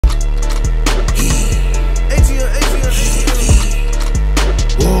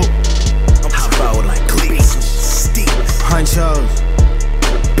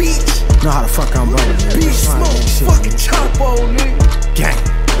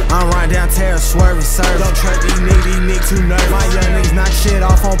swerving, serve. Don't trap these niggas too nervous. My young niggas knock shit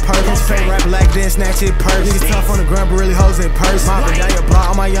off on purpose. Fake rap like then snatch it purse. Niggas tough on the ground, but really hoes in purse. Mopping down your block,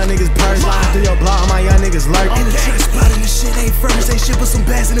 all my young niggas purse. Lying through your block, all my young niggas lurking. In the trap spot and the shit ain't furnace. Ain't shit but some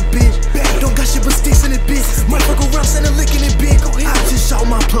bags in the bit. Don't got shit but sticks in the bit. Motherfucker rough and a lick in the bit. I just shot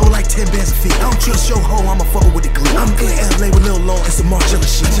my plow like 10 bands a feet. I don't trust your hoe, I'ma fuck with the glue. I'm in LA with Lil Long and some Margiela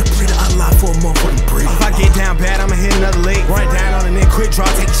shit. I just pray to Allah for a motherfucking break. If I get down bad, I'ma hit another lick. Run down on the neck, quick draw,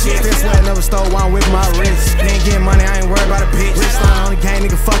 take a shit. Still sweat, never stole while I'm with my wrist. Ain't getting money, I ain't worried about a bitch. Rich line on the gang,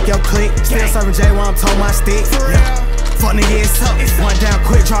 nigga, fuck your clique. Still serving J while I'm told my stick. Fuck nigga, it's up. One down,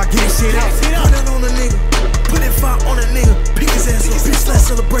 quick draw, get shit up. Put that on a nigga, put that fire on a nigga. Pick his ass up, bitch, let's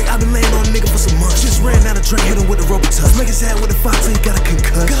celebrate. I been laying on a nigga for some months. Just ran out of drink, hit him with a rubber touch. Make his head with a 5 till he got a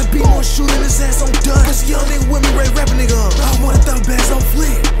concuss. Gotta be more shooting his ass on dust. Cause young nigga with me, ready rap a nigga up. I want 1,000 bags on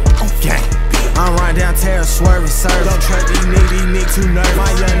flick, on gang. I'm riding down terror, swerving, serve. Don't trap these niggas too nervous.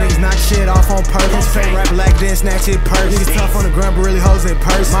 My young niggas knock shit off on purpose. Fake rap like then snatch it purse. Niggas tough on the ground, but really hoes in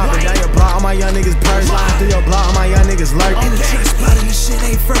purse. Mopping down your block, all my young niggas purse. Lying through your block, all my young niggas lurking. In the trap spot and the shit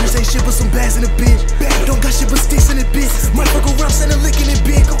ain't furnace. Ain't shit but some bags in the bit. Don't got shit but sticks in the bit. Motherfucker rough and a lick in the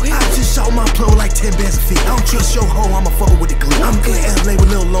bit. I just shot my plow like 10 bands a feet. I don't trust your hoe, I'ma fuck with the glue. I'm in LA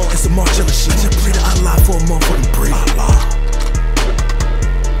with Lil Long and some Margiela shit. I just pray to Allah for a motherfucking break.